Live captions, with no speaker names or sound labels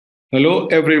Hello,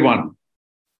 everyone.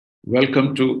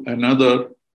 Welcome to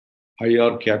another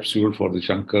IR capsule for the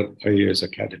Shankar IAS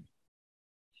Academy.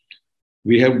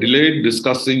 We have delayed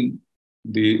discussing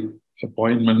the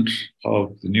appointment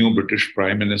of the new British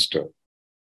Prime Minister,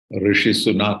 Rishi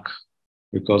Sunak,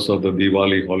 because of the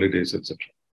Diwali holidays, etc.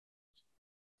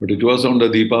 But it was on the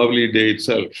Deepavali day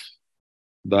itself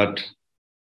that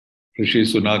Rishi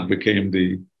Sunak became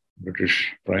the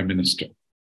British Prime Minister.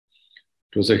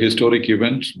 It was a historic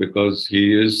event because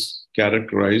he is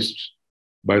characterized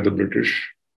by the British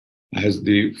as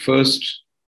the first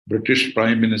British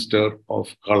Prime Minister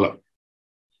of color.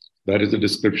 That is the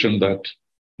description that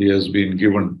he has been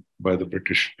given by the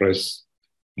British press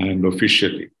and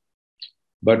officially.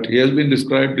 But he has been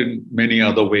described in many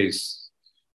other ways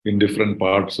in different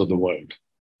parts of the world.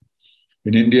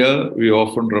 In India, we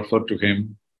often refer to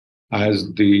him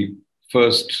as the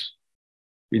first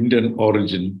Indian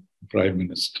origin Prime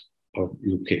Minister of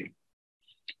UK.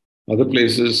 Other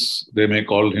places, they may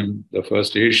call him the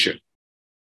first Asian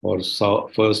or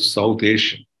first South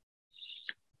Asian.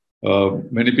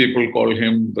 Many people call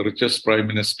him the richest Prime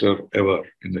Minister ever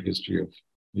in the history of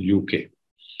the UK.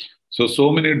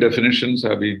 So many definitions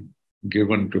have been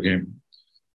given to him,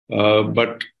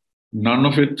 but none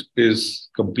of it is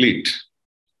complete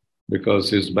because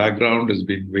his background has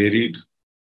been varied.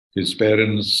 His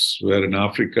parents were in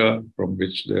Africa, from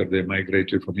which they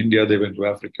migrated from India. They went to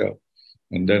Africa,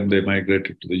 and then they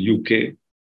migrated to the UK.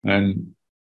 And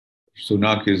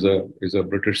Sunak is a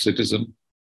British citizen,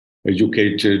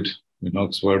 educated in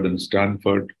Oxford and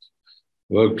Stanford,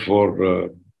 worked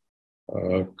for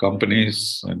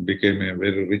companies and became a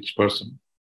very rich person.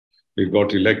 He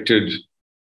got elected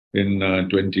in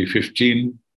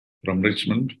 2015 from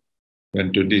Richmond,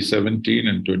 then 2017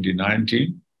 and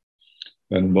 2019.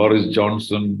 And Boris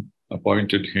Johnson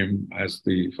appointed him as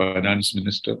the finance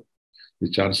minister, the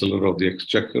chancellor of the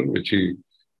exchequer, which he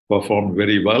performed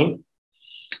very well.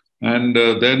 And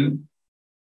then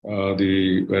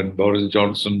when Boris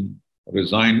Johnson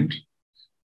resigned,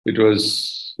 it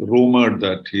was rumored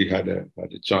that he had a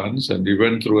chance, and he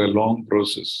went through a long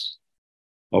process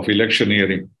of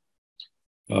electioneering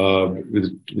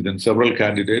within several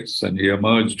candidates, and he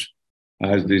emerged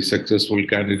as the successful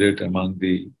candidate among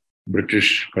the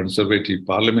British conservative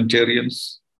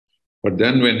parliamentarians. But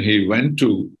then when he went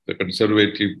to the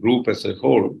conservative group as a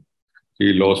whole,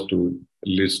 he lost to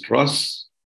Liz Truss,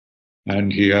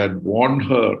 and he had warned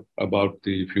her about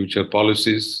the future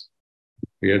policies.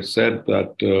 He had said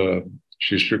that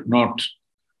she should not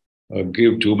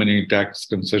give too many tax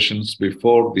concessions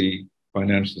before the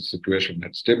financial situation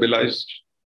had stabilized.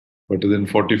 But within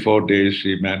 44 days,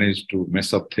 she managed to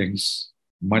mess up things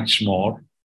much more.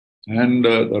 And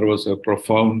there was a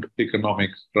profound economic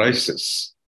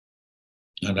crisis.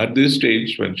 And at this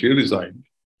stage, when she resigned,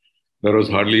 there was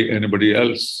hardly anybody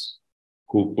else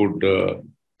who could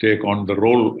take on the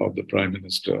role of the Prime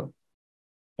Minister.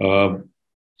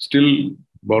 Still,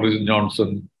 Boris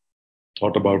Johnson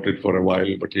thought about it for a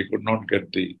while, but he could not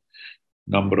get the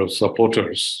number of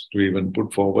supporters to even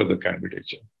put forward the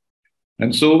candidature.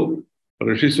 And so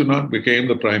Rishi Sunak became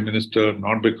the Prime Minister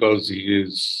not because he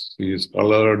is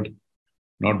colored,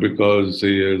 not because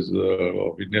he is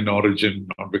of Indian origin,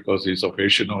 not because he is of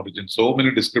Asian origin, so many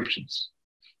descriptions.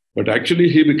 But actually,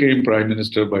 he became Prime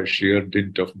Minister by sheer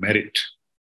dint of merit.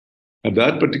 At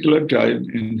that particular time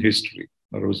in history,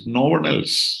 there was no one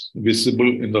else visible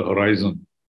in the horizon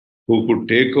who could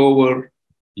take over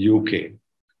UK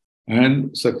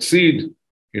and succeed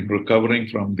in recovering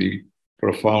from the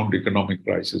profound economic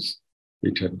crisis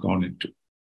it had gone into.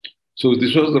 So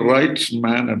this was the right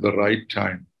man at the right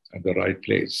time, at the right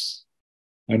place.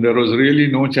 And there was really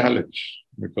no challenge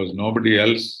because nobody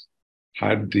else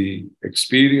had the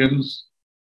experience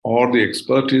or the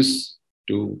expertise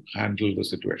to handle the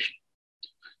situation.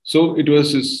 So it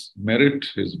was his merit,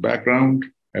 his background,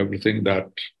 everything that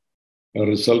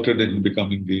resulted in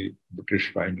becoming the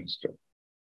British Prime Minister.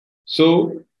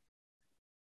 So,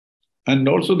 and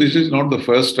also this is not the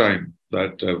first time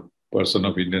that a person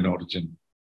of Indian origin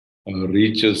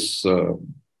reaches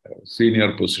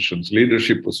senior positions,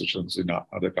 leadership positions in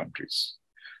other countries.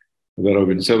 There have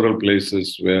been several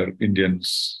places where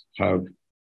Indians have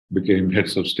become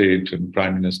heads of state and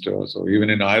prime ministers, or even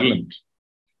in Ireland,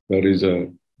 there is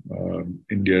a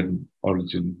Indian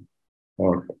origin,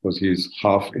 or of course he is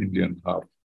half Indian, half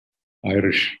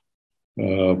Irish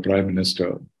prime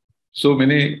minister. So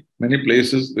many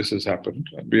places this has happened,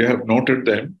 and we have noted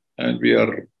them, and we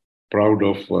are proud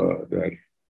of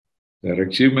their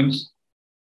achievements.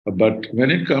 But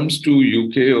when it comes to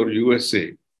UK or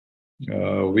USA,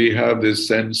 we have this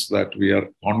sense that we are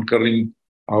conquering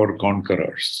our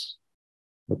conquerors.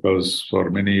 because for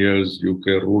many years UK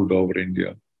ruled over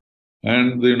India,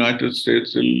 and the United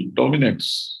States still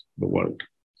dominates the world.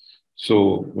 So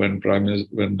when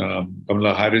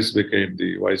Kamala Harris became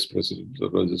the vice president, there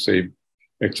was the same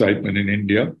excitement in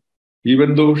India,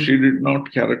 even though she did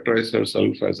not characterize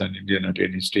herself as an Indian at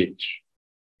any stage.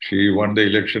 She won the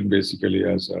election basically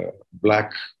as a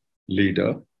black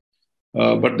leader.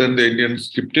 But then the Indians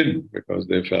chipped in because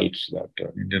they felt that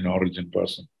an Indian origin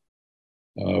person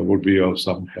would be of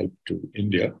some help to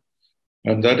India.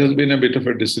 And that has been a bit of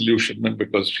a disillusionment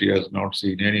because she has not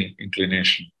seen any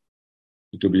inclination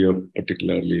to be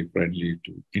particularly friendly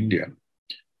to India.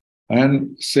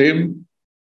 And same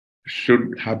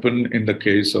should happen in the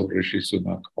case of Rishi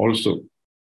Sunak also.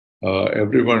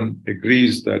 Everyone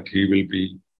agrees that he will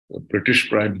be a British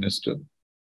Prime Minister,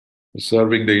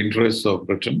 serving the interests of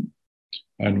Britain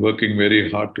and working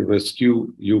very hard to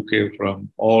rescue UK from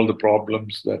all the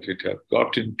problems that it had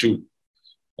got into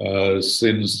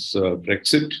since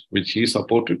Brexit, which he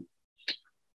supported.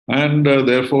 And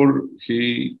therefore,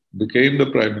 he became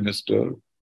the Prime Minister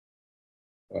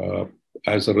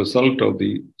as a result of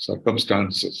the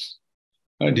circumstances.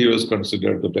 And he was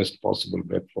considered the best possible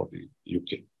bet for the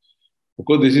UK. Of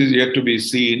course, this is yet to be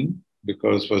seen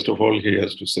because, first of all, he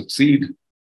has to succeed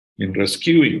in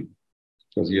rescuing,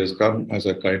 because he has come as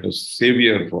a kind of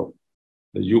savior for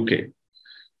the UK.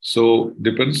 So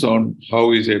depends on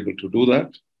how he's able to do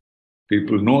that.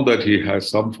 People know that he has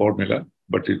some formula,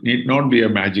 but it need not be a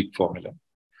magic formula.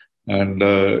 And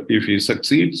if he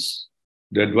succeeds,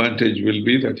 the advantage will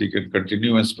be that he can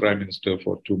continue as Prime Minister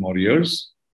for 2 more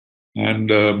years and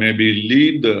maybe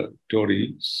lead the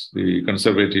Tories, the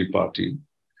Conservative Party,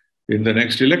 in the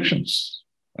next elections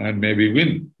and maybe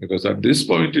win. Because at this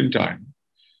point in time,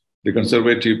 the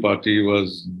Conservative Party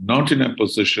was not in a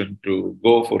position to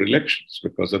go for elections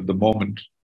because at the moment,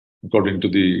 according to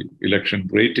the election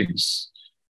ratings,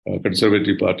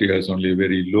 Conservative Party has only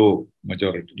very low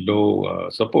majority, low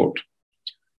support.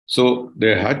 So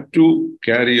they had to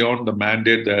carry on the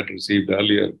mandate they had received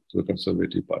earlier to the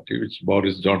Conservative Party, which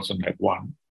Boris Johnson had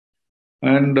won.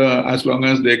 And as long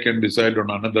as they can decide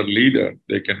on another leader,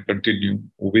 they can continue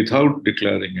without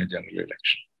declaring a general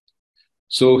election.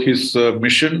 So his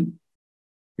mission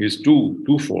is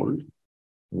twofold.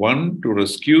 One, to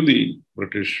rescue the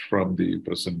British from the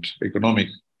present economic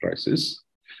crisis.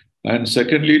 And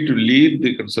secondly, to lead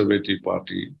the Conservative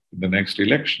Party in the next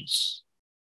elections.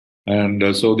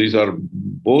 And so these are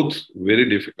both very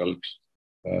difficult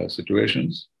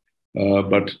situations.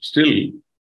 But still,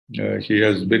 he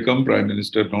has become Prime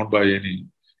Minister not by any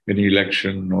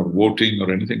election or voting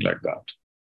or anything like that.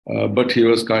 But he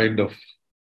was kind of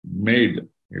made,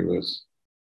 because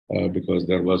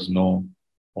there was no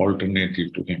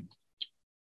alternative to him.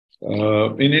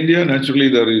 In India, naturally,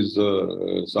 there is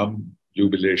some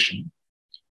jubilation.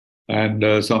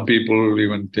 And some people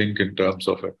even think in terms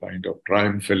of a kind of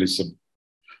triumphalism,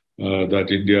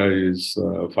 that India is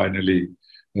finally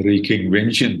wreaking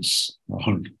vengeance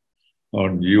on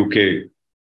UK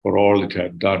for all it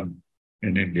had done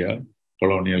in India,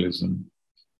 colonialism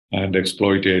and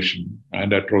exploitation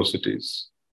and atrocities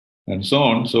and so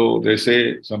on. So they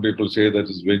say, some people say that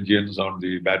it's vengeance on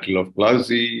the Battle of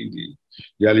Plassey, the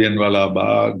Jallianwala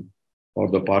Bagh, or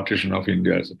the partition of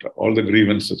India, etc. All the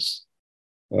grievances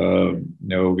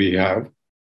we have.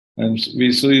 And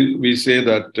we say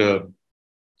that,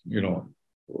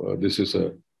 this is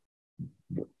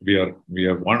we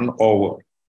have won over.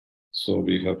 So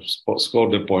we have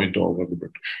scored a point over the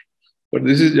British. But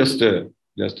this is just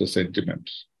a sentiment.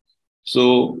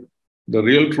 So the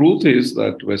real truth is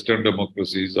that Western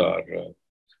democracies are,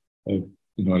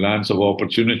 lands of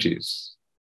opportunities.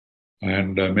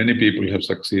 And many people have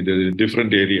succeeded in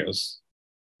different areas,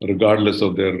 regardless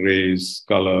of their race,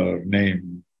 color,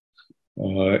 name,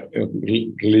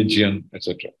 religion,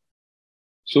 etc.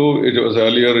 So it was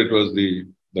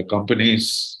the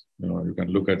companies. You can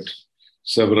look at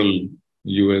several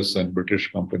US and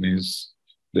British companies,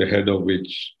 the head of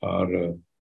which are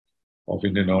of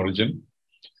Indian origin.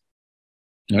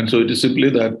 And so it is simply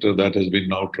that has been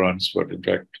now transferred, in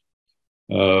fact,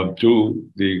 to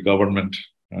the government.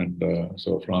 And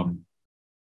so from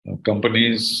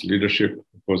companies, leadership,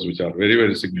 of course, which are very,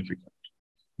 very significant.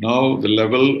 Now the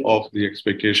level of the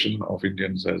expectation of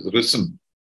Indians has risen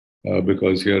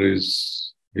because here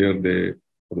they,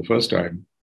 for the first time,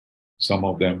 some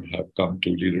of them have come to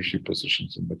leadership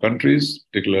positions in the countries,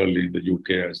 particularly in the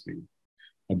UK as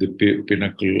the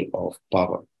pinnacle of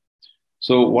power.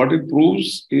 So what it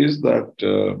proves is that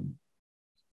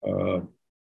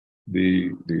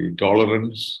the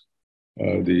tolerance,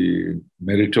 the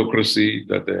meritocracy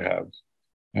that they have,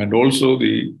 and also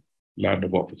the land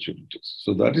of opportunities.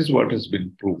 So that is what has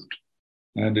been proved.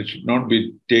 And it should not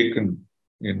be taken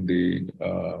in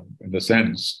the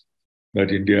sense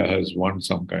that India has won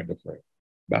some kind of a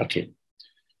battle.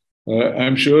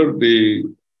 I'm sure the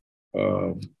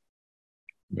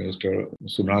Minister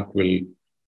Sunak will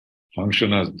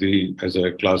function as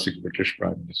a classic British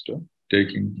Prime Minister,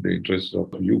 taking the interests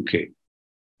of the UK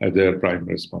as their prime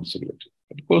responsibility.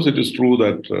 Of course, it is true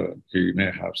that he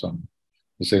may have some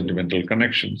sentimental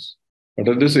connections, but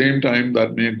at the same time,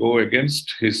 that may go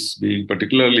against his being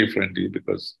particularly friendly,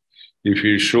 because if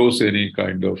he shows any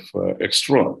kind of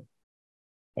extra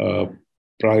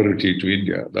priority to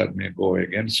India, that may go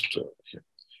against him.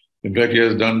 In fact, he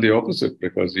has done the opposite,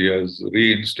 because he has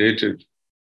reinstated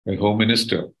a Home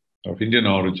Minister of Indian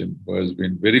origin who has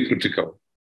been very critical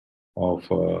of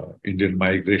Indian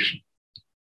migration.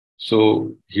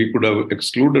 So he could have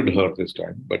excluded her this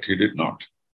time, but he did not,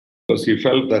 because he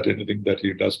felt that anything that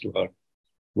he does to her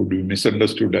would be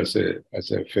misunderstood as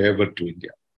a favor to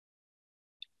India.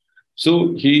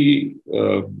 So he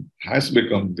has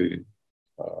become the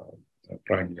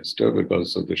Prime Minister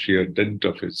because of the sheer dint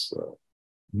of his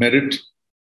merit.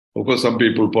 Of course, some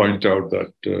people point out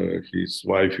that his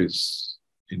wife is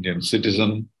Indian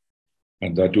citizen,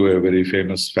 and that too a very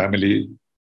famous family.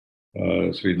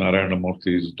 Sri Narayana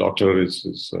Murthy's daughter is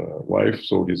his wife,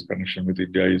 so his connection with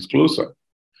India is closer.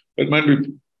 It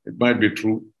might be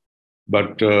true,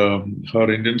 but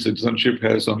her Indian citizenship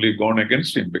has only gone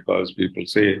against him, because people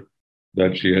say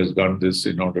that she has done this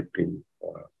in order to,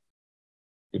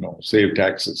 save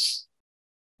taxes.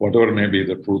 Whatever may be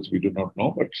the truth, we do not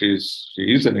know, but she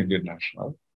is an Indian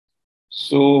national.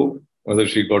 So whether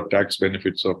she got tax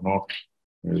benefits or not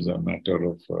is a matter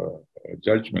of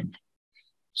judgment.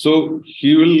 So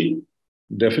he will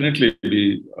definitely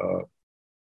be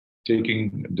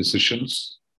taking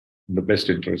decisions in the best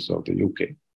interests of the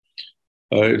UK.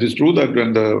 It is true that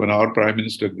when our Prime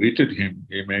Minister greeted him,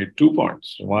 he made 2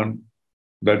 points. One,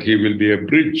 that he will be a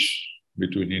bridge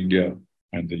between India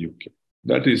and the UK.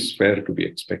 That is fair to be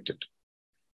expected.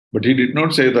 But he did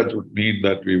not say that would mean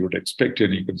that we would expect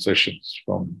any concessions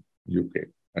from UK.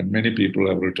 And many people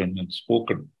have written and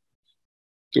spoken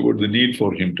about the need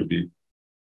for him to be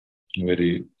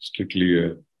very strictly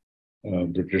a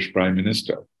British Prime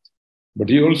Minister. But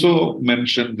he also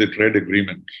mentioned the trade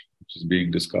agreement, which is being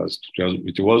discussed,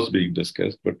 which was being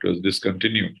discussed, but was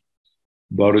discontinued.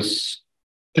 Boris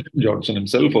Johnson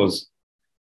himself was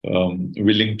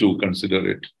willing to consider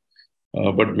it.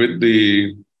 But with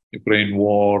the Ukraine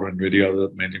war and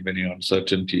many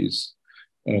uncertainties,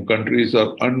 countries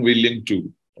are unwilling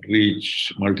to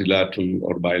reach multilateral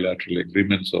or bilateral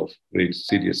agreements of great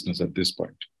seriousness at this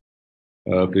point.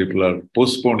 People are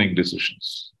postponing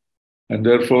decisions. And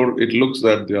therefore, it looks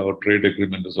that our trade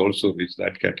agreement has also reached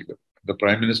that category. The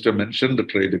Prime Minister mentioned the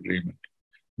trade agreement,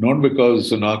 not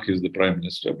because Sunak is the Prime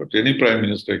Minister, but any Prime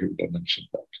Minister he would have mentioned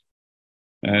that.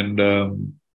 And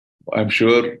I'm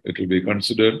sure it will be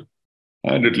considered,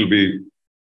 and it will be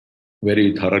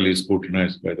very thoroughly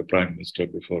scrutinized by the Prime Minister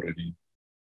before any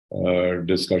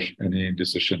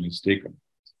decision is taken.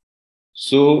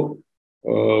 So,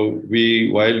 while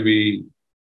we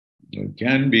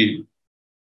can be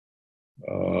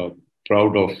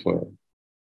proud of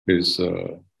his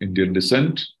Indian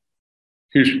descent,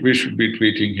 we should be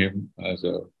treating him as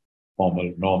a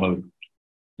normal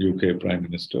UK Prime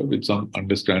Minister with some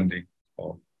understanding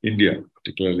of India,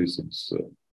 particularly since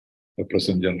the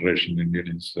present generation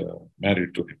Indian is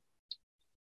married to him.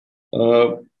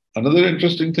 Another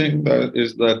interesting thing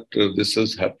is that this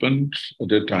has happened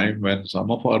at a time when some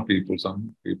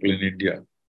people in India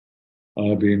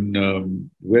have been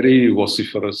very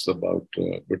vociferous about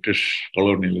British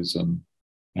colonialism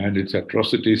and its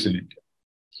atrocities in India.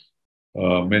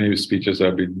 Many speeches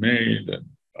have been made and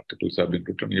articles have been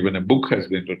written. Even a book has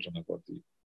been written about the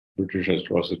British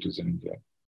atrocities in India.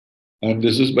 And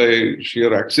this is by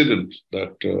sheer accident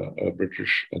that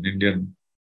an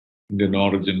Indian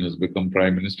origin has become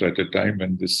Prime Minister at a time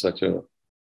when such a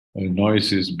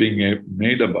noise is being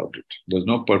made about it. There's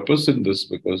no purpose in this,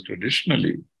 because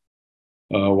traditionally,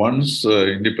 once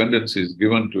independence is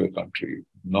given to a country,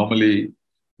 normally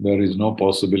there is no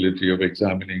possibility of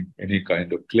examining any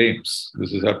kind of claims.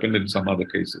 This has happened in some other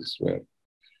cases where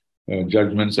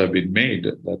judgments have been made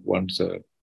that once a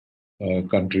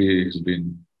country has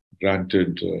been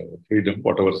granted freedom,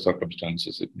 whatever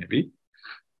circumstances it may be,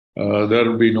 there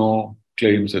will be no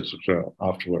claims, etc.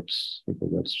 afterwards,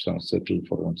 because that's settled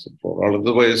for once and for all.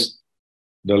 Otherwise,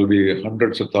 there will be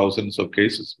hundreds of thousands of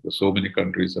cases, because so many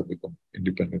countries have become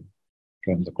independent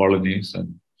from the colonies,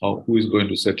 and who is going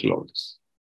to settle all this?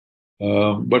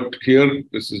 But here,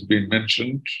 this has been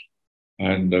mentioned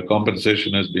and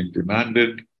compensation has been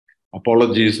demanded.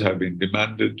 Apologies have been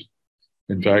demanded.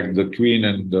 In fact, the Queen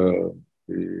and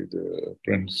the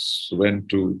Prince went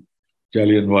to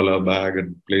Jallianwala Bagh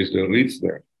and placed their wreaths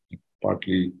there,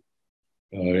 partly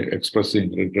expressing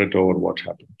regret over what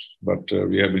happened. But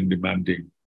we have been demanding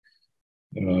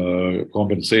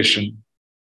compensation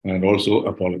and also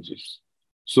apologies.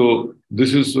 So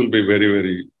this will be very,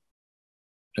 very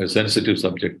a sensitive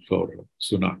subject for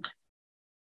Sunak,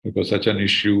 because such an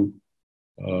issue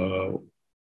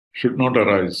should not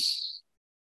arise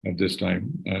at this time,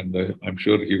 and I'm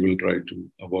sure he will try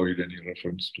to avoid any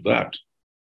reference to that.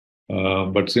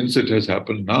 But since it has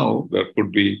happened now, there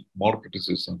could be more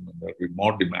criticism and there will be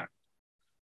more demand.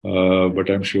 But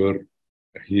I'm sure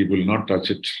he will not touch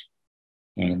it.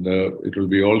 And it will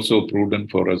be also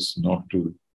prudent for us not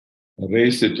to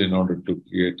raise it in order to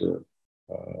create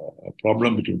a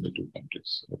problem between the two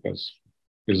countries, because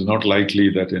it is not likely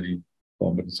that any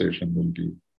compensation will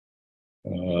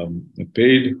be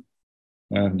paid.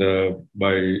 And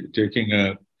by taking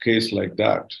a case like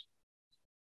that,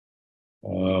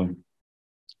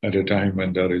 at a time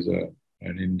when there is an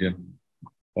Indian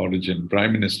origin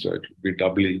prime minister, it would be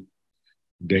doubly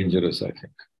dangerous, I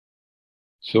think.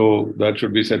 So that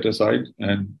should be set aside,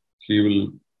 and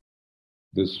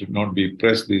this should not be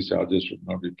pressed, these charges should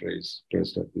not be pressed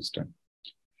at this time.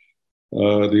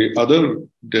 The other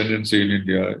tendency in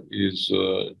India is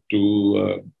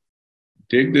to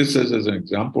take this as an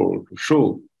example to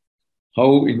show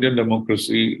how Indian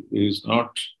democracy is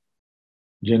not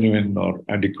genuine or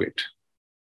adequate.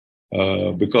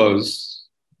 Because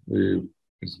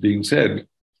it's being said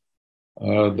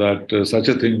that such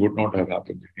a thing would not have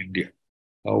happened in India.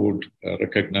 How would a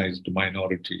recognized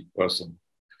minority person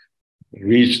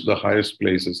reach the highest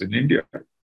places in India?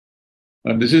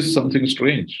 And this is something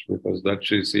strange, because that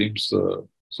seems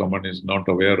someone is not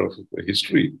aware of the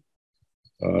history.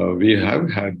 We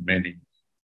have had many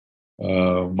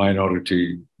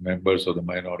minority members of the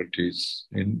minorities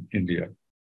in India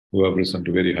who have risen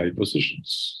to very high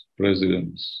positions,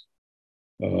 presidents,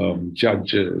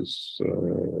 judges,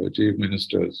 chief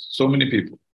ministers, so many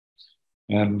people.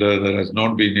 And there has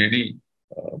not been any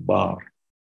bar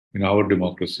in our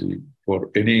democracy for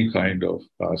any kind of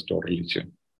caste or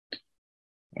religion.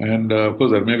 And of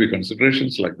course, there may be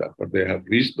considerations like that, but they have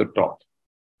reached the top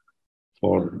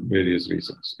for various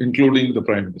reasons, including the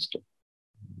Prime Minister,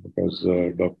 because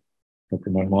Dr.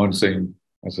 Manmohan Singh,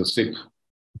 as a Sikh,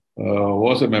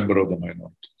 was a member of the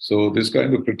minority. So this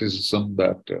kind of criticism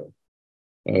that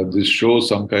this shows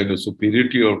some kind of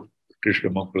superiority of British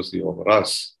democracy over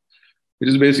us, it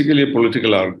is basically a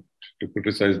political argument to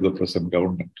criticize the present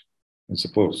government, I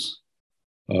suppose.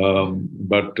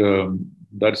 But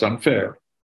that's unfair,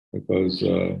 because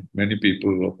many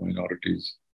people of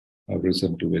minorities have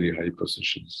risen to very high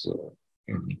positions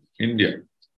in India.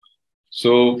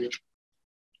 So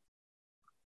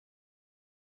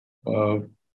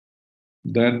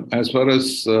then, as far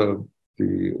as the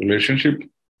relationship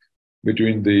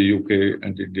between the UK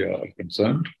and India are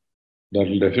concerned, that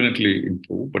will definitely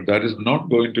improve, but that is not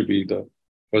going to be the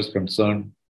first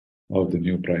concern of the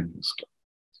new Prime Minister.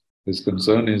 His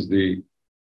concern is the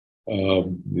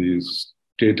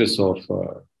status of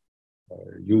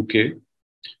UK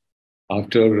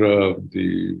after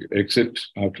the exit,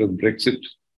 after Brexit.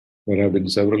 There have been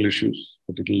several issues,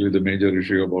 particularly the major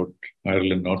issue about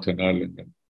Ireland, Northern Ireland,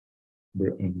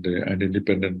 and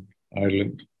independent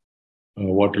Ireland.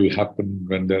 What will happen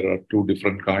when there are two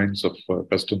different kinds of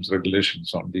customs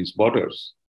regulations on these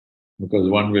borders? Because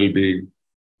one will be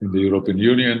in the European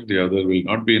Union, the other will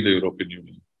not be in the European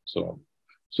Union. So,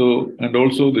 and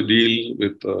also the deal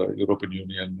with the European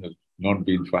Union has not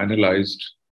been finalized,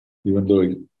 even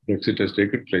though Brexit has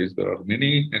taken place. There are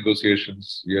many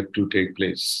negotiations yet to take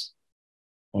place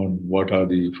on what are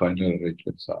the final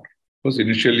arrangements are. Because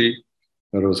initially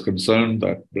there was concern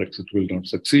that Brexit will not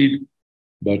succeed,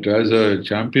 but as a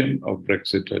champion of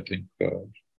Brexit, I think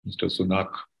Mr. Sunak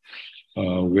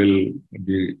will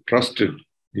be trusted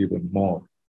even more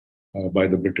by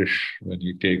the British when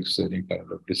he takes any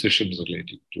kind of decisions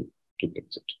related to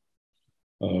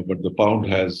Brexit. But the pound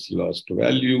has lost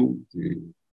value, the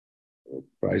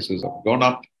prices have gone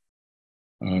up,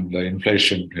 and the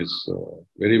inflation is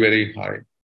very, very high.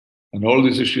 And all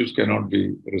these issues cannot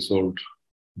be resolved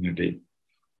in a day.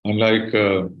 Unlike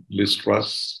Liz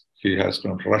Truss, he has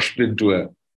not rushed into a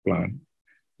plan.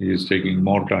 He is taking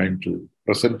more time to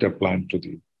present a plan to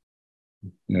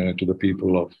the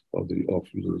people of the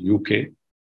UK.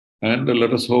 And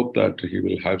let us hope that he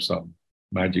will have some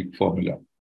magic formula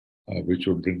which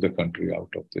will bring the country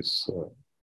out of this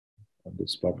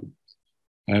problem.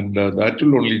 And that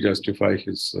will only justify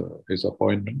his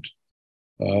appointment.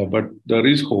 But there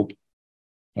is hope.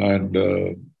 And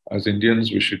as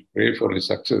Indians, we should pray for his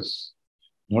success,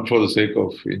 not for the sake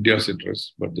of India's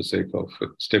interest, but the sake of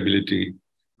stability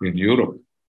in Europe,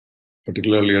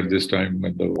 particularly at this time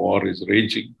when the war is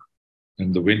raging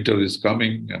and the winter is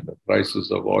coming and the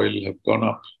prices of oil have gone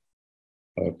up.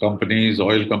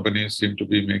 Oil companies seem to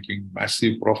be making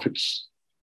massive profits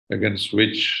against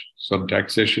which some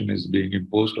taxation is being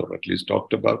imposed or at least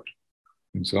talked about.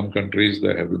 In some countries,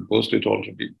 they have imposed it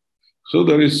already. So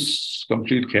there is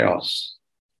complete chaos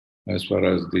as far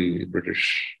as the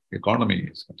British economy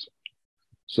is concerned.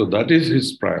 So that is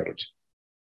his priority.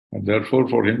 And therefore,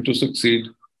 for him to succeed,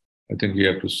 I think we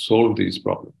have to solve these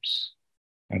problems.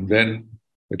 And then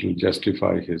it will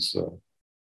justify his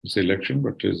election,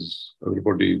 but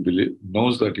everybody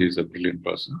knows that he is a brilliant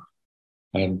person.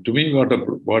 And to me, what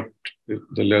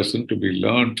the lesson to be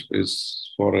learned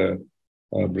is for a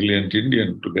brilliant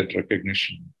Indian to get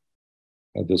recognition.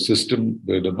 The system,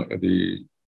 the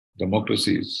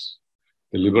democracies,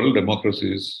 the liberal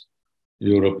democracies,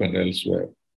 Europe and elsewhere,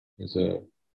 is a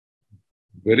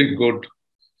very good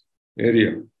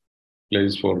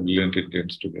place for brilliant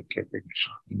Indians to get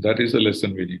recognition. And that is a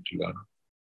lesson we need to learn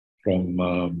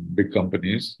from big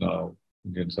companies. Now,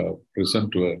 Indians are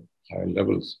risen to higher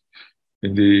levels.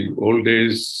 In the old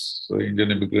days,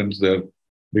 Indian immigrants, their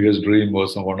biggest dream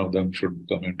was one of them should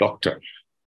become a doctor.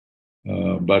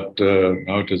 But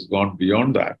now it has gone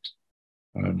beyond that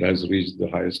and has reached the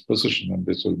highest position. And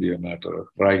this will be a matter of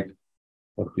pride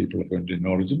for people of Indian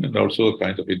origin and also a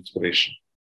kind of inspiration.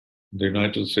 In the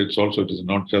United States also, it is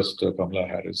not just Kamala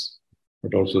Harris,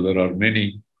 but also there are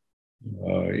many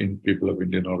people of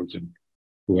Indian origin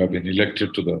who have been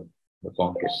elected to the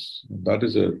Congress. And that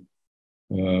is a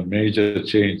major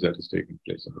change that is taking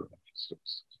place in the United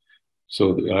States.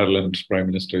 So the Ireland's Prime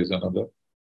Minister is another.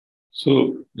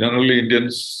 So generally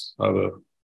Indians have a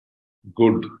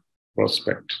good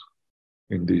prospect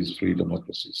in these free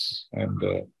democracies. And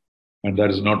that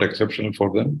is not exceptional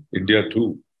for them. India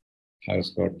too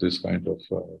has got this kind of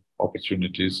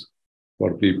opportunities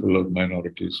for people of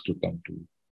minorities to come to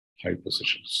high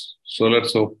positions. So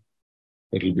let's hope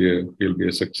that he'll be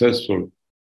a successful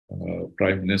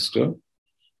Prime Minister.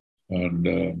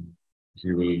 And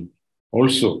he will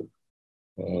also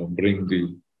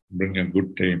bring a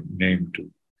good name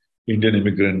to Indian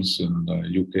immigrants in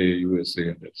UK, USA,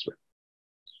 and elsewhere.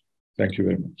 Thank you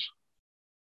very much.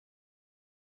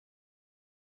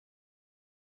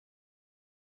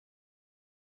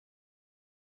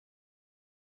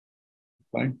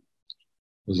 Fine.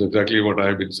 This is exactly what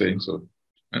I've been saying. So,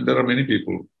 and there are many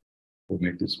people who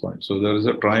make this point. So there is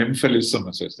a triumphalism,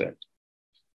 as I said.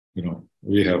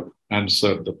 We have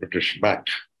answered the British back.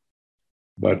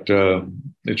 But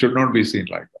it should not be seen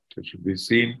like that. It should be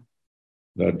seen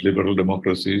that liberal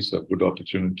democracies have good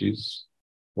opportunities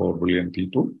for brilliant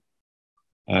people.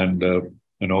 And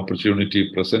an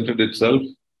opportunity presented itself.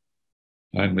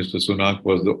 And Mr. Sunak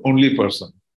was the only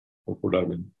person who could have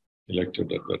been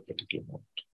elected at that particular moment.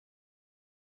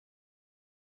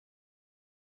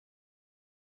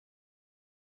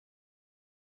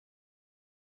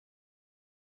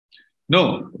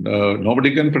 No,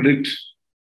 nobody can predict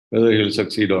whether he'll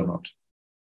succeed or not.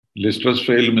 Liz Truss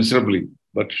failed miserably,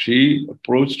 but she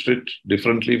approached it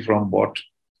differently from what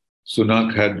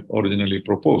Sunak had originally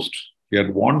proposed. She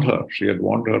had warned her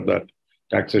that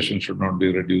taxation should not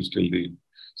be reduced till the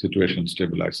situation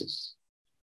stabilizes.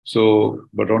 So,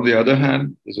 but on the other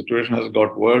hand, the situation has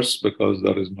got worse because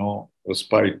there is no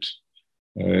respite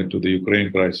to the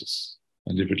Ukraine crisis.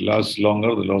 And if it lasts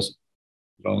longer, the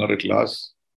longer it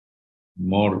lasts,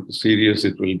 more serious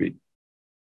it will be.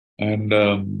 And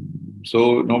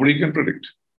so nobody can predict.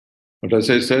 But as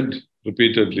I said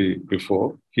repeatedly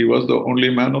before, he was the only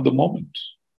man of the moment.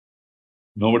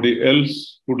 Nobody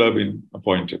else could have been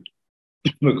appointed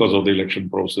because of the election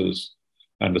process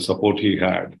and the support he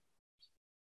had.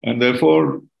 And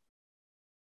therefore,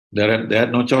 they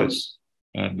had no choice.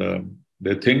 And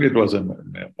they think it was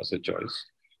a choice.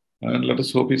 And let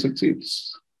us hope he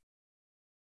succeeds.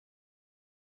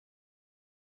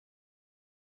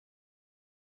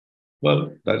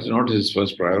 Well, that's not his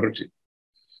first priority.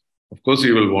 Of course,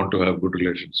 he will want to have good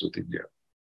relations with India.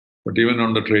 But even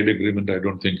on the trade agreement, I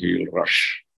don't think he will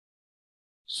rush.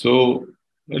 So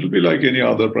it'll be like any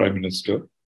other prime minister.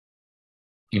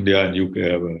 India and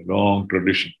UK have a long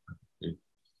tradition.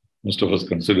 Most of us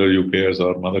consider UK as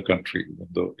our mother country,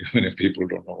 even if people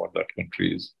don't know what that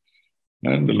country is.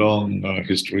 And the long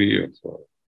history of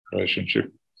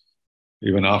relationship.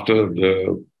 Even after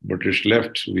the British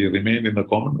left, we remained in the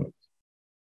Commonwealth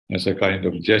as a kind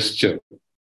of gesture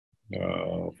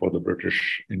for the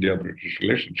India-British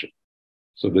relationship.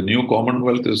 So the new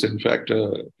Commonwealth is in fact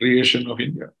a creation of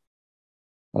India.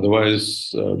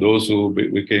 Otherwise, those who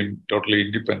became totally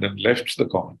independent left the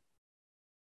Commonwealth.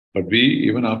 But we,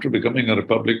 even after becoming a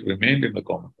republic, remained in the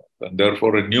Commonwealth, and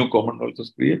therefore a new Commonwealth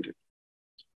was created.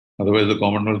 Otherwise, the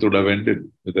Commonwealth would have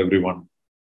ended with everyone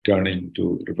turning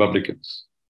to republicans.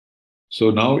 So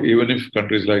now, even if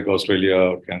countries like Australia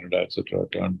or Canada, etc.,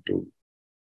 turn to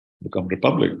become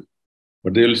republic,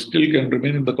 but they will still can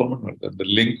remain in the Commonwealth, and the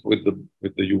link with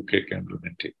the UK can be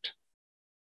maintained.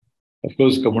 Of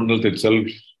course, Commonwealth itself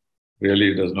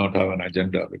really does not have an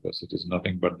agenda because it is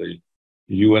nothing but the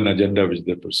UN agenda which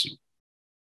they pursue.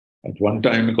 At one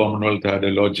time, the Commonwealth had a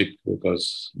logic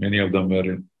because many of them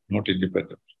were not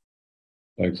independent,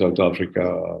 like South Africa,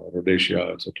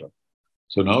 Rhodesia, etc.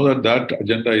 So now that that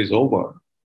agenda is over,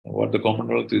 what the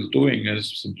Commonwealth is doing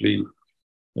is simply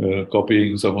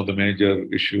copying some of the major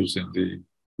issues in the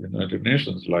United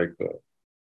Nations, like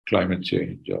climate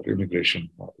change or immigration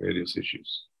or various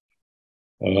issues.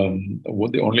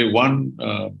 The only one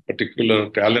particular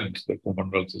talent the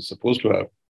Commonwealth is supposed to have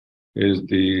is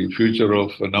the future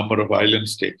of a number of island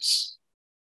states,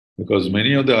 because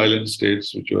many of the island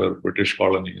states, which were British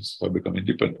colonies, have become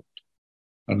independent,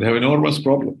 and they have enormous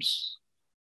problems.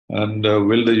 And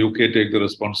will the UK take the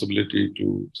responsibility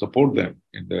to support them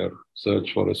in their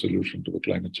search for a solution to the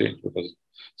climate change? Because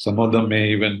some of them may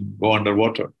even go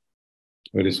underwater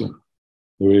very soon,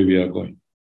 the way we are going.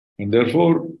 And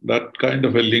therefore, that kind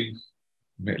of a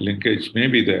linkage may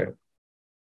be there.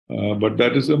 But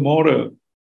that is a more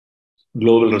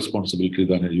global responsibility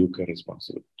than a UK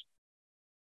responsibility.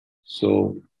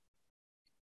 So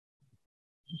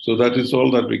that is all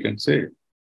that we can say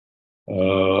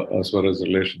as far as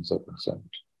relations are concerned.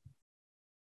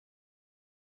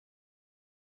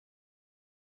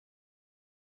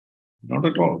 Not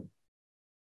at all.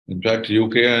 In fact,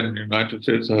 UK and United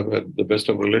States have had the best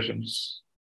of relations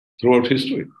throughout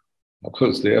history. Of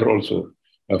course, they are also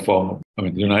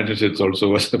the United States also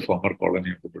was a former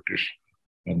colony of the British,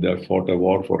 and they have fought a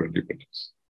war for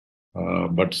independence.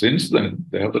 But since then,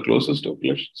 they have the closest of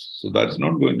relations. So that's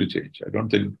not going to change. I don't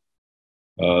think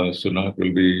Sunak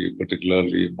will be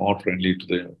particularly more friendly to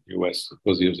the US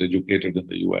because he was educated in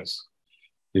the US.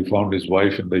 He found his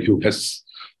wife in the US.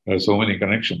 There are so many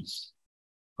connections.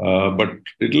 But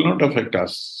it will not affect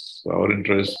us. Our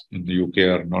interests in the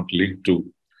UK are not linked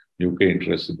to UK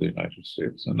interests in the United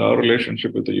States. And our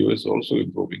relationship with the US is also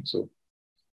improving. So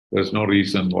there's no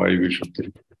reason why we should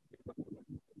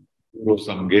throw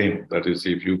some game. That is,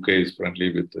 if UK is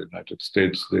friendly with the United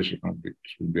States, they should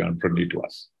be unfriendly to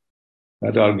us.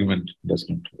 That argument does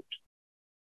not hold.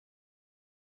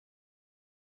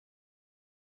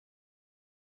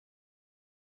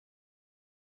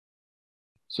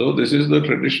 So this is the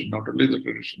tradition, not only the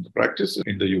tradition, the practice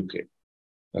in the UK.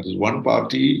 That is, one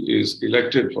party is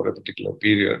elected for a particular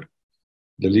period.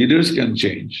 The leaders can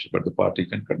change, but the party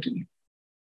can continue.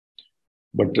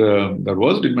 But there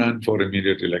was demand for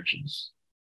immediate elections,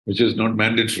 which is not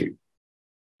mandatory.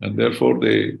 And therefore,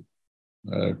 they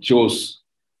chose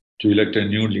to elect a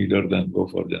new leader than go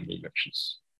for general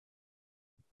elections.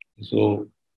 So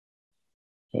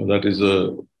that is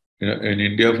in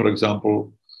India, for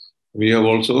example, we have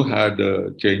also had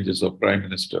changes of prime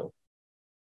minister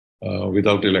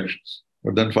without elections.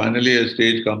 But then finally a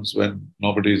stage comes when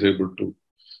nobody is able to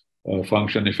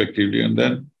function effectively, and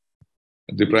then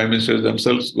the prime ministers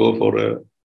themselves go for a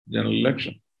general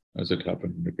election, as it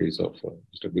happened in the case of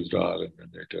Mr. Gujral and then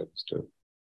later Mr.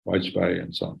 Vajpayee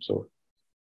and so on. So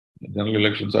general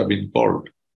elections have been called.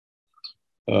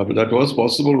 But that was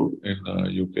possible in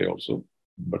UK also.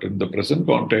 But in the present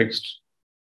context,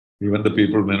 even the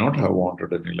people may not have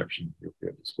wanted an election in UK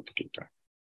at this particular time.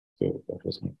 So that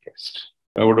was my case.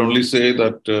 I would only say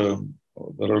that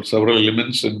there are several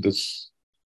elements in this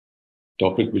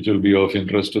topic which will be of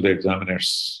interest to the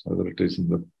examiners, whether it is in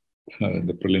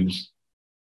the prelims.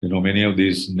 Many of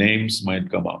these names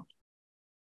might come up.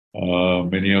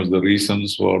 Many of the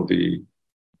reasons for the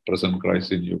present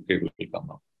crisis in UK will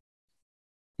come up.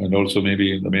 And also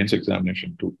maybe in the mains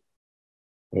examination too,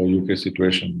 UK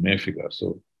situation may figure.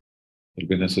 So it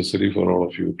will be necessary for all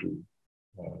of you to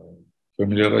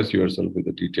familiarize yourself with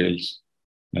the details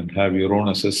and have your own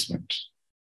assessment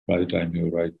by the time you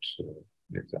write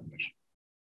the examination.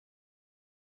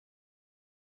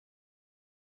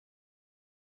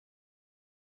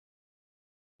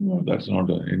 No, that's not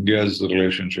India's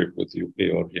relationship with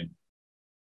UK or him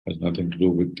has nothing to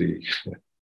do with the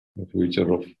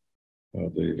future of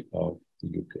the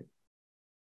UK.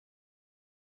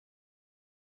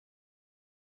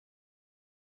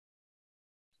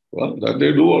 Well, that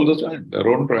they do all the time. Their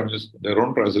own prime minister, their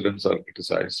own presidents are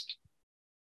criticized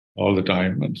all the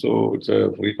time. And so it's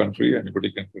a free country.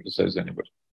 Anybody can criticize anybody.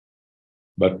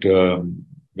 But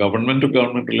government to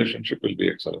government relationship will be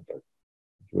excellent. It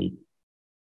will,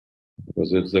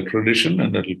 because it's a tradition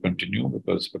and it will continue,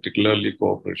 because particularly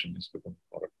cooperation is becoming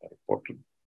more and more important.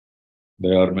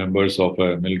 They are members of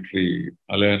a military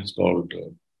alliance called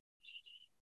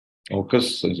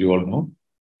AUKUS, as you all know,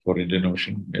 for Indian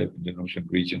Ocean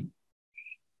region.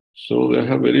 So they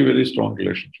have very, very strong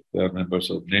relationship. They are members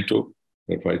of NATO.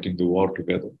 They're fighting the war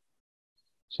together.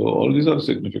 So all these are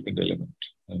significant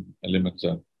elements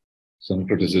are some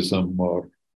criticism or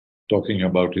talking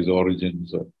about his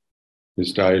origins or his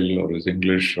style or his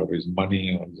English or his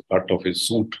money or the cut of his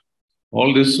suit.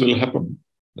 All this will happen.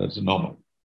 That's normal.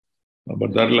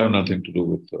 But that will have nothing to do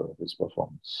with his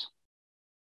performance.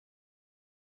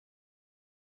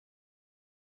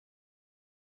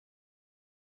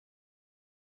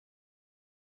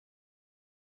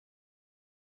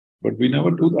 But we never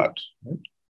do that, right?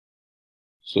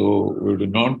 So we do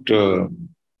not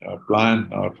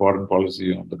plan our foreign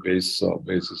policy on the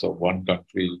basis of one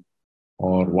country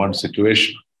or one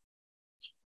situation.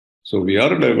 So we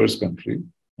are a diverse country,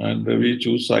 and we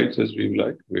choose sides as we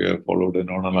like. We have followed a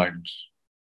non-aligned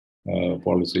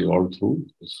policy all through,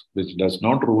 which does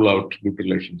not rule out good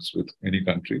relations with any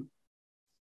country.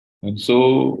 And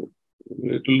so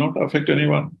it will not affect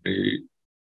anyone.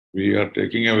 We are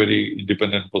taking a very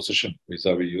independent position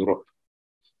vis-a-vis Europe.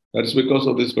 That's because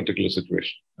of this particular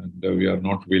situation. And we are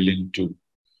not willing to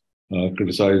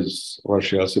criticize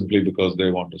Russia simply because they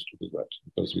want us to do that.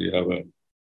 Because we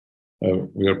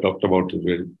have talked about it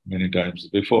very many times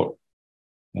before.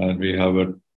 And we have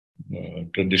a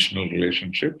traditional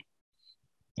relationship.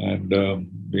 And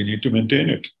we need to maintain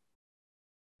it.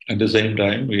 At the same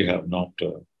time, we have not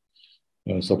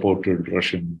supported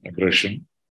Russian aggression.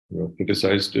 We have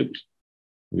criticized it.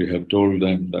 We have told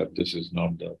them that this is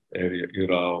not the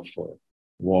era of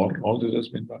war. All this has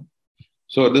been done.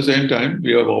 So at the same time,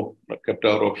 we have kept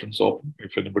our options open.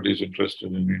 If anybody is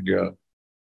interested in India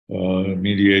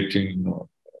mediating or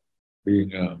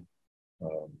being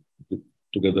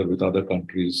together with other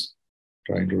countries,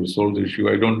 trying to resolve the issue,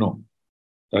 I don't know.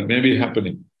 That may be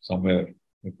happening somewhere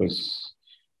because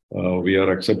we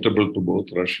are acceptable to both.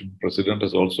 Russian president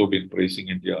has also been praising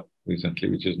India recently,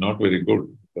 which is not very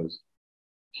good because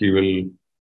he will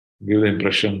give the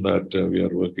impression that we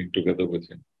are working together with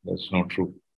him. That's not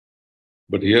true.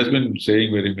 But he has been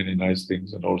saying very many nice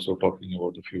things and also talking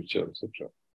about the future, etc.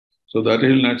 So that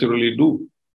he'll naturally do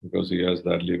because he has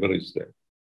that leverage there.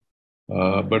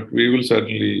 But we will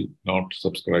certainly not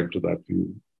subscribe to that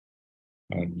view.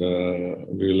 And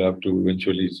we will have to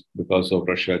eventually, because of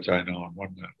Russia, China on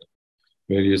one hand,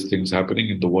 various things happening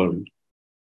in the world,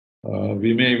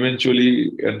 we may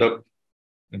eventually end up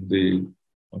on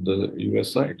the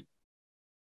US side.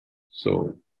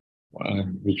 So,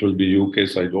 which will be UK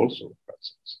side also.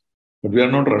 But we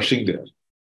are not rushing there.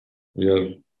 We are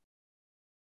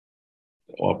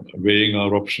weighing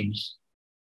our options,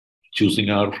 choosing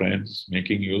our friends,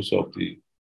 making use of the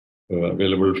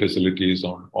available facilities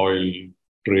on oil,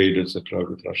 trade, etc.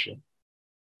 with Russia.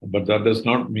 But that does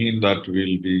not mean that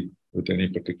we'll be with any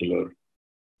particular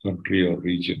country or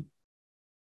region.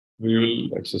 We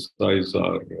will exercise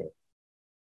our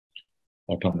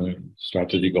autonomy,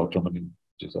 strategic autonomy,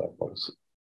 which is our policy.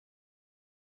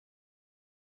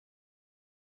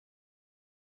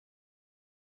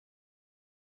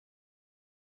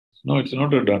 No, it's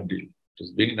not a done deal. It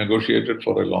is being negotiated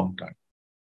for a long time.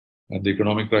 And the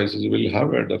economic crisis will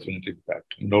have a definite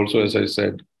impact. And also, as I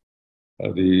said,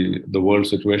 the world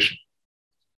situation,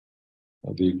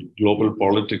 the global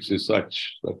politics is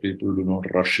such that people do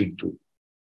not rush into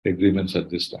agreements at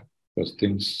this time because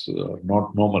things are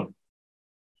not normal.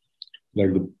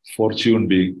 Like the fortune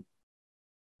being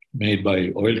made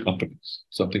by oil companies,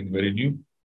 something very new.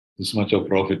 This much of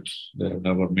profit they have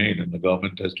never made, and the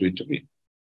government has to intervene.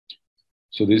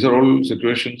 So these are all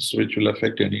situations which will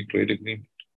affect any trade agreement.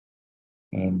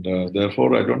 And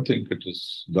therefore, I don't think it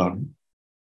is done.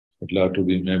 It'll have to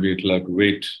be, maybe it'll have to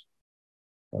wait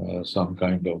some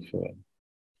kind of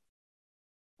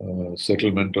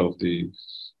settlement of the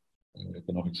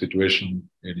economic situation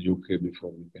in UK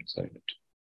before we can sign it.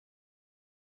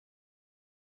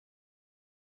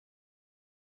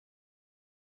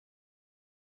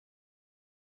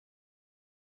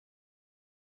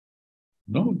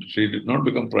 No, she did not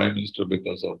become prime minister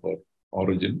because of her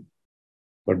origin,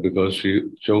 but because she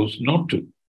chose not to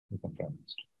become prime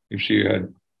minister. If she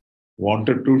had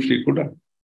wanted to, she could have.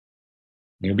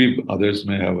 Maybe others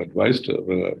may have advised her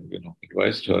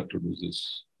to do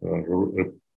this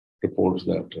reports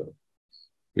that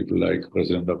people like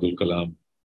President Abdul Kalam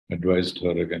advised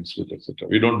her against it, etc.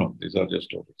 We don't know. These are just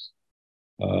stories.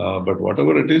 But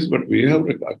whatever it is, but we have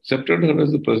accepted her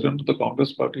as the president of the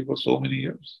Congress party for so many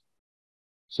years.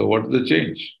 So what is the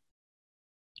change?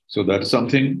 So that's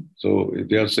something. So if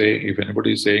they are saying, if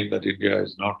anybody is saying that India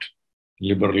is not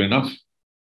liberal enough,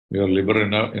 we are liberal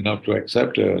enough to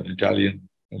accept an Italian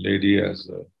lady as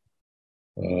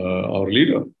our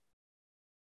leader,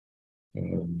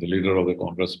 the leader of the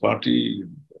Congress party.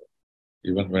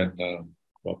 Even when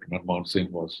Dr. Manmohan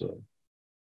Singh was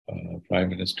Prime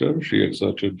Minister, she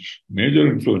exerted major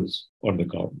influence on the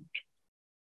government.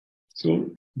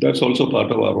 So that's also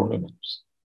part of our own amendments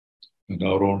and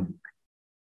our own,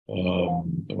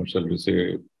 what shall we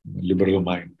say, liberal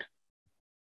mind.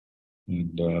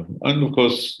 And of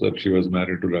course, that she was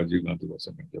married to Rajiv Gandhi was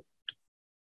a major.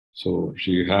 So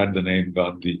she had the name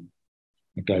Gandhi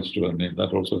attached to her name.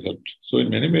 That also helped. So in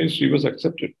many ways, she was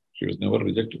accepted. She was never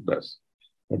rejected as.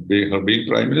 But her being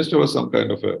Prime Minister was some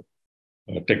kind of a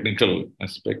technical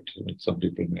aspect, which some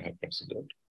people may have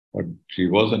considered. But she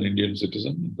was an Indian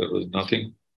citizen. There was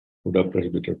nothing would have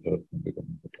prohibited her from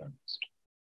becoming the Prime Minister.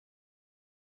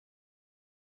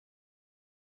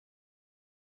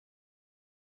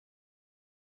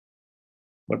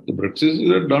 But the Brexit is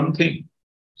a done thing.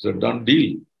 It's a done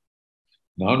deal.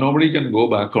 Now nobody can go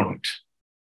back on it.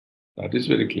 That is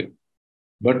very clear.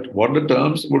 But what the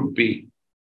terms would be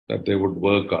that they would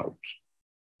work out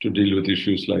to deal with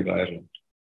issues like Ireland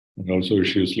and also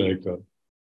issues like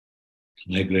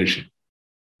migration.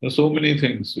 There are so many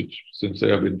things which, since they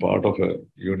have been part of a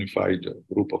unified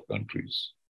group of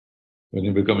countries, when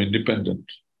you become independent,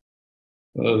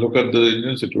 look at the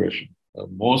Indian situation.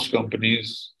 Most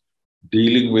companies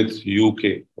dealing with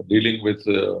UK, dealing with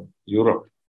Europe,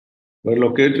 were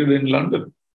located in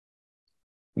London.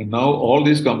 And now all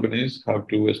these companies have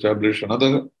to establish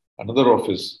another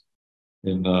office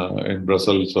in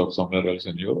Brussels or somewhere else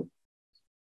in Europe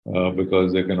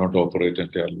because they cannot operate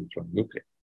entirely from UK.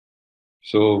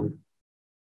 So,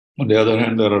 on the other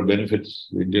hand, there are benefits.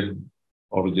 The Indian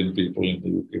origin people in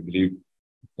the UK believe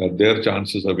that their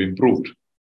chances have improved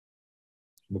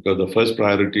because the first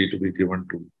priority to be given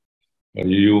to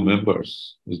EU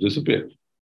members has disappeared.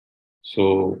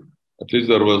 So, at least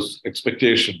there was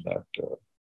expectation that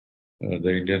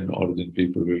the Indian origin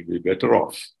people will be better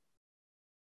off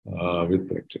with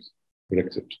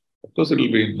Brexit. Of course, it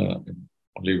will be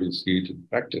only we'll see it in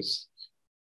practice.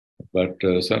 But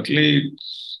certainly,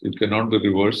 it cannot be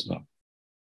reversed now.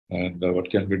 And what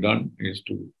can be done is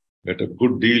to get a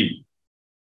good deal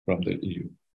from the EU.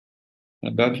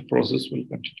 And that process will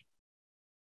continue.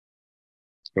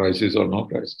 Crisis or no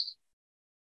crisis.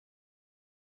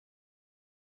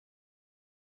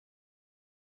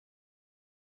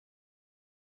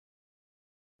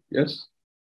 Yes,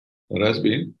 there has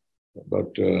been,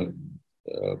 but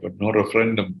no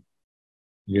referendum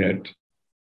yet.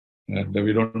 And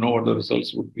we don't know what the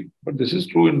results would be. But this is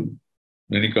true in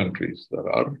many countries. There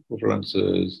are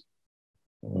preferences,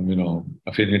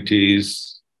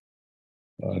 affinities.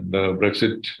 And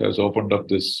Brexit has opened up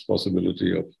this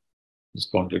possibility of this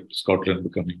conflict, Scotland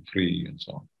becoming free and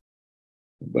so on.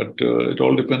 But it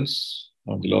all depends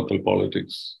on the local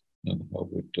politics and how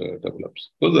it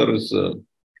develops. So there is a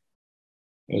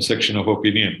section of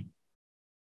opinion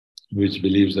which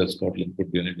believes that Scotland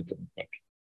could be an independent country.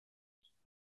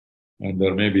 And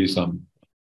there may be some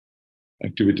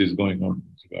activities going on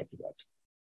with regard to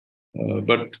that.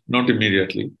 But not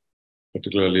immediately,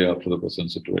 particularly after the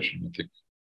present situation. I think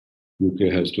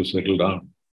UK has to settle down.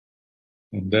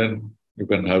 And then you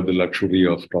can have the luxury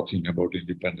of talking about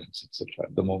independence, etc.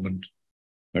 At the moment,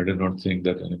 I do not think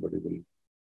that anybody will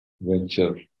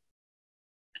venture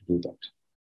to do that.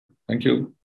 Thank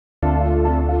you.